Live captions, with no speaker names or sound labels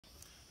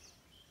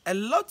A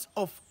lot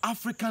of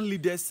African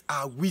leaders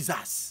are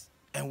wizards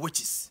and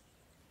witches.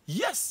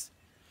 Yes,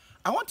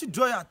 I want to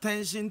draw your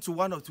attention to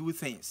one or two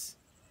things.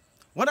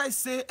 When I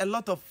say a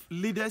lot of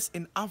leaders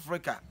in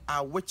Africa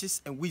are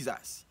witches and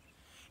wizards,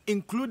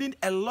 including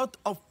a lot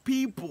of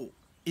people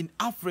in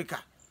Africa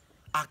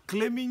are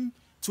claiming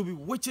to be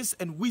witches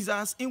and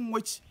wizards in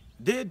which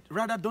they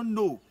rather don't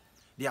know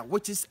they are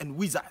witches and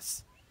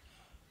wizards.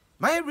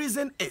 My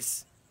reason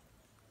is,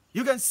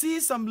 you can see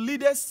some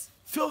leaders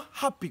feel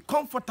happy,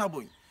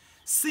 comfortable,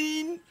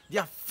 seeing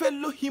their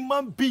fellow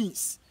human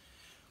beings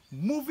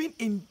moving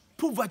in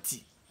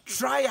poverty,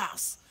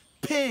 trials,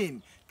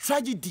 pain,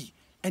 tragedy,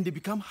 and they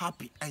become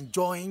happy,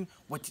 enjoying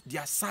with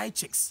their side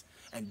chicks,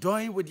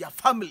 enjoying with their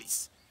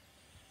families.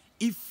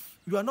 If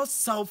you are not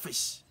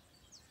selfish,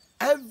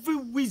 every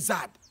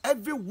wizard,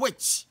 every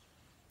witch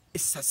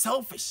is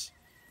selfish.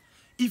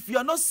 If you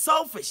are not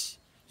selfish,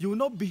 you will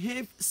not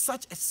behave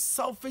such a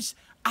selfish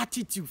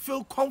attitude,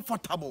 feel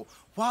comfortable,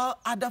 while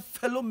other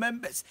fellow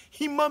members,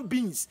 human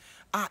beings,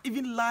 are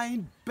even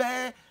lying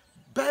bare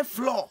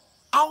floor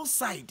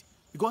outside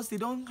because they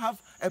don't have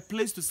a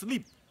place to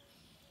sleep.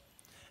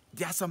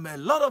 There are a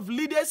lot of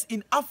leaders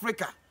in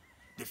Africa.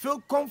 They feel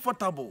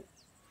comfortable.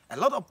 A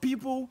lot of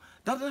people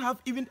that don't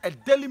have even a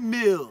daily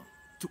meal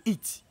to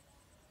eat,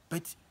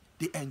 but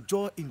they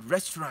enjoy in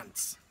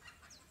restaurants.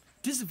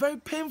 This is very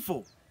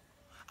painful.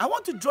 I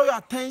want to draw your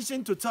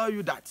attention to tell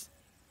you that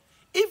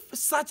if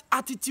such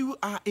attitudes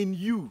are in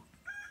you,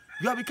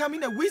 you are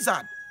becoming a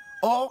wizard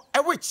or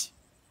a witch.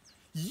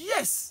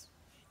 Yes,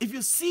 if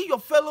you see your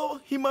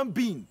fellow human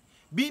being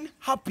being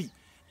happy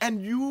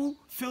and you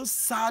feel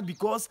sad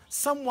because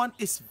someone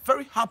is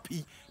very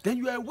happy, then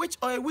you are a witch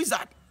or a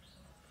wizard.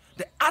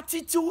 The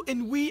attitude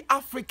in we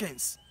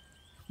Africans,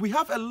 we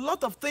have a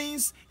lot of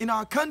things in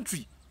our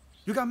country.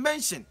 You can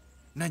mention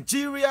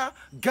Nigeria,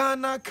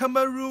 Ghana,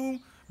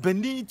 Cameroon,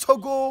 Benin,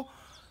 Togo,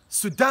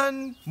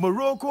 Sudan,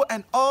 Morocco,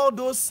 and all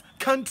those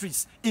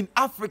countries in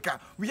Africa.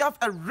 We have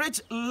a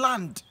rich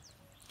land,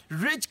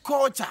 rich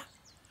culture.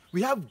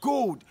 We have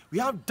gold, we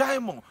have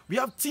diamond, we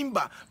have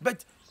timber,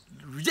 but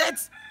yet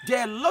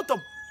there are a lot of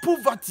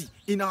poverty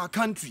in our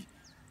country.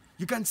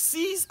 You can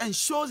see and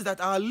shows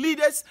that our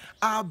leaders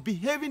are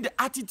behaving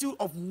the attitude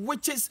of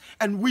witches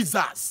and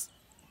wizards.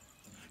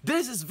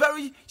 This is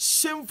very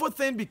shameful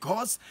thing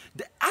because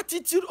the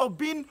attitude of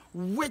being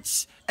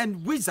witch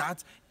and wizard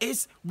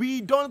is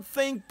we don't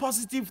think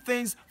positive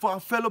things for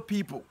our fellow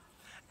people.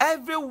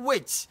 Every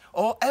witch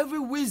or every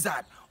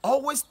wizard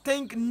always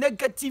think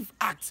negative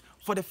acts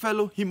for the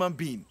fellow human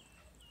being.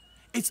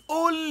 It's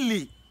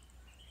only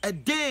a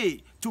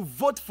day to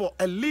vote for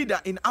a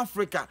leader in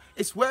Africa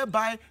is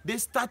whereby they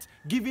start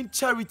giving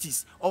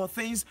charities or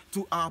things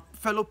to our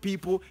fellow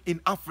people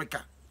in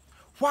Africa.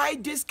 Why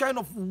this kind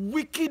of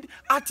wicked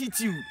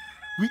attitude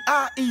we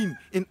are in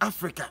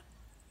Africa?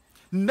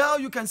 Now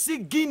you can see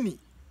Guinea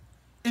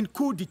in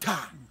coup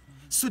d'etat.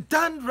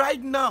 Sudan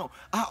right now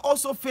are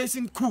also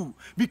facing coup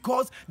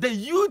because the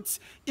youth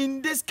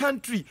in this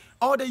country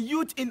or the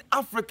youth in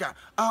Africa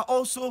are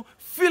also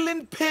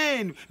feeling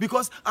pain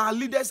because our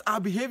leaders are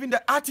behaving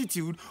the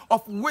attitude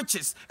of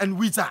witches and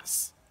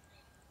wizards.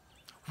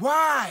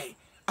 Why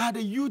are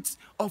the youth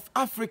of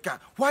Africa,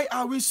 why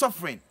are we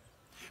suffering?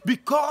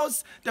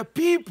 Because the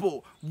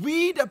people,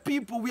 we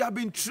have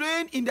been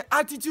trained in the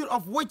attitude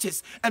of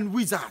witches and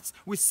wizards.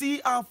 We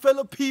see our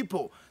fellow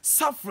people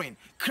suffering,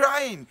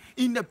 crying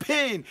in the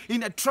pain,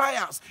 in the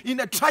trials, in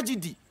the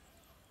tragedy.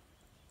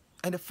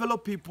 And the fellow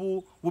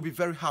people will be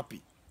very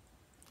happy.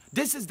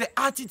 This is the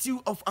attitude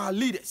of our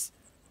leaders.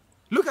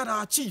 Look at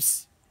our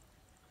chiefs.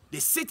 They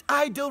sit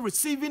idle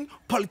receiving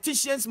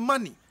politicians'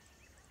 money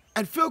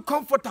and feel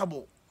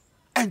comfortable,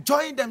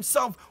 enjoying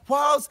themselves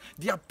whilst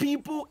their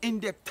people in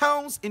their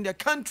towns, in their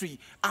country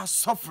are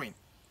suffering.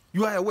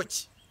 You are a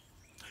witch.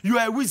 You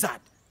are a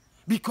wizard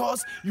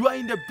because you are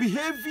in the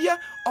behavior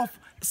of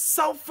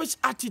selfish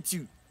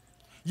attitude.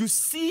 You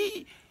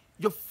see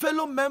your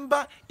fellow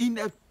member in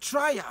a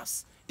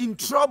trials, in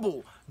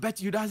trouble,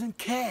 but you doesn't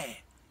care.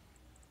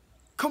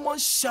 Common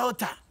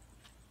shelter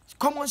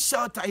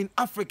in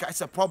Africa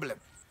is a problem.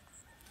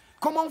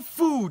 Common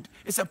food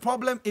is a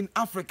problem in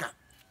Africa.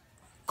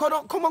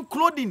 Common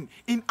clothing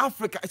in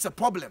Africa is a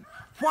problem.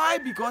 Why?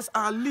 Because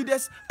our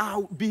leaders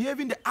are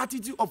behaving the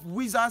attitude of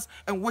wizards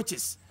and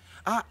witches.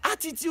 Our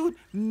attitude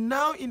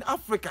now in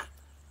Africa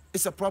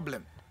is a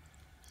problem.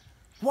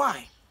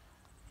 Why?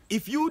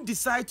 If you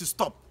decide to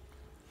stop,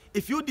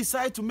 if you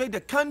decide to make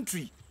the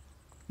country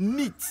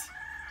neat,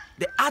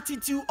 the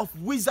attitude of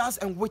wizards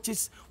and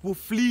witches will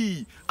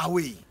flee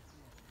away.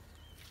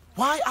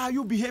 Why are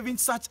you behaving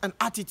such an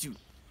attitude?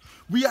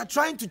 We are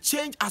trying to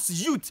change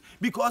as youth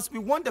because we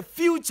want the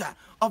future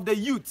of the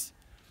youth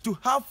to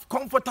have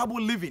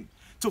comfortable living,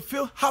 to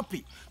feel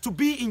happy, to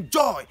be in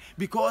joy.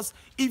 Because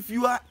if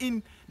you are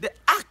in the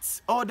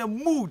act or the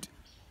mood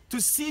to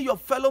see your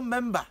fellow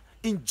member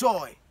in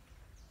joy,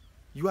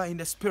 you are in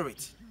the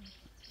spirit.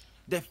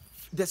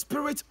 The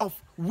spirit of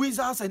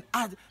wizards and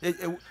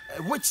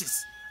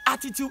witches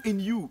attitude in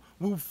you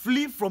will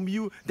flee from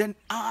you, then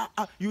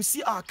you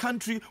see our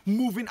country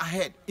moving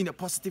ahead in a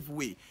positive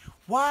way.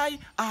 Why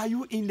are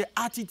you in the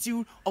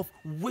attitude of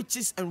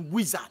witches and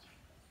wizards?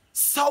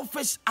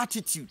 Selfish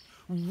attitude,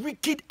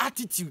 wicked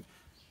attitude.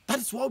 That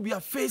is what we are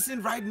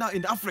facing right now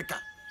in Africa.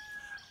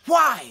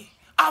 Why?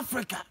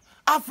 Africa,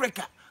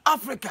 Africa,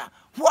 Africa.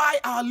 Why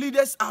our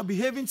leaders are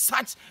behaving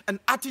such an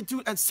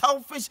attitude and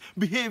selfish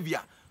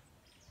behavior?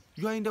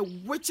 You are in the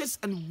witches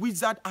and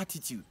wizard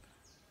attitude.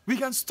 We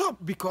can stop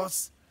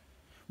because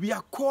we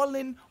are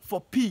calling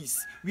for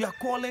peace. We are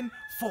calling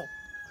for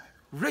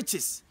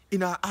riches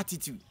in our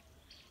attitude.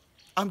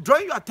 I'm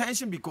drawing your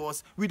attention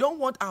because we don't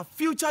want our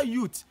future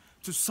youth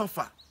to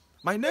suffer.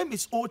 My name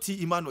is O.T.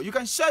 Emmanuel. You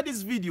can share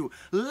this video.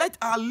 Let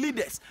our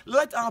leaders,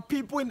 let our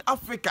people in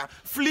Africa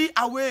flee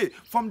away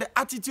from the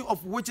attitude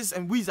of witches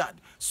and wizards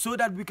so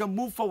that we can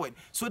move forward,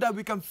 so that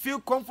we can feel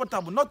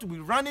comfortable, not to be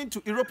running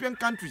to European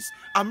countries,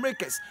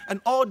 Americas, and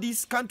all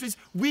these countries.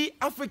 We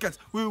Africans,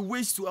 we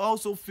wish to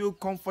also feel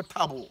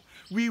comfortable.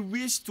 We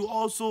wish to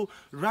also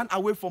run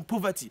away from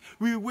poverty.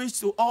 We wish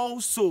to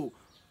also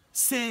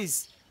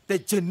seize the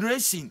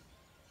generation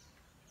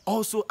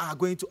also are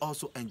going to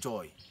also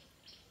enjoy.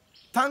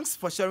 Thanks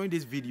for sharing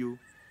this video,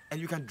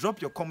 and you can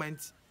drop your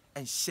comments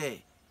and share.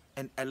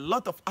 And a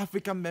lot of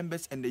African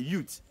members and the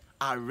youth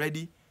are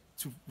ready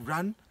to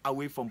run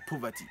away from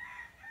poverty.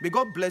 May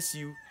God bless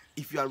you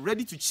if you are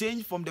ready to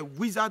change from the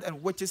wizard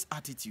and witches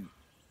attitude.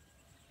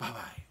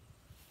 Bye-bye.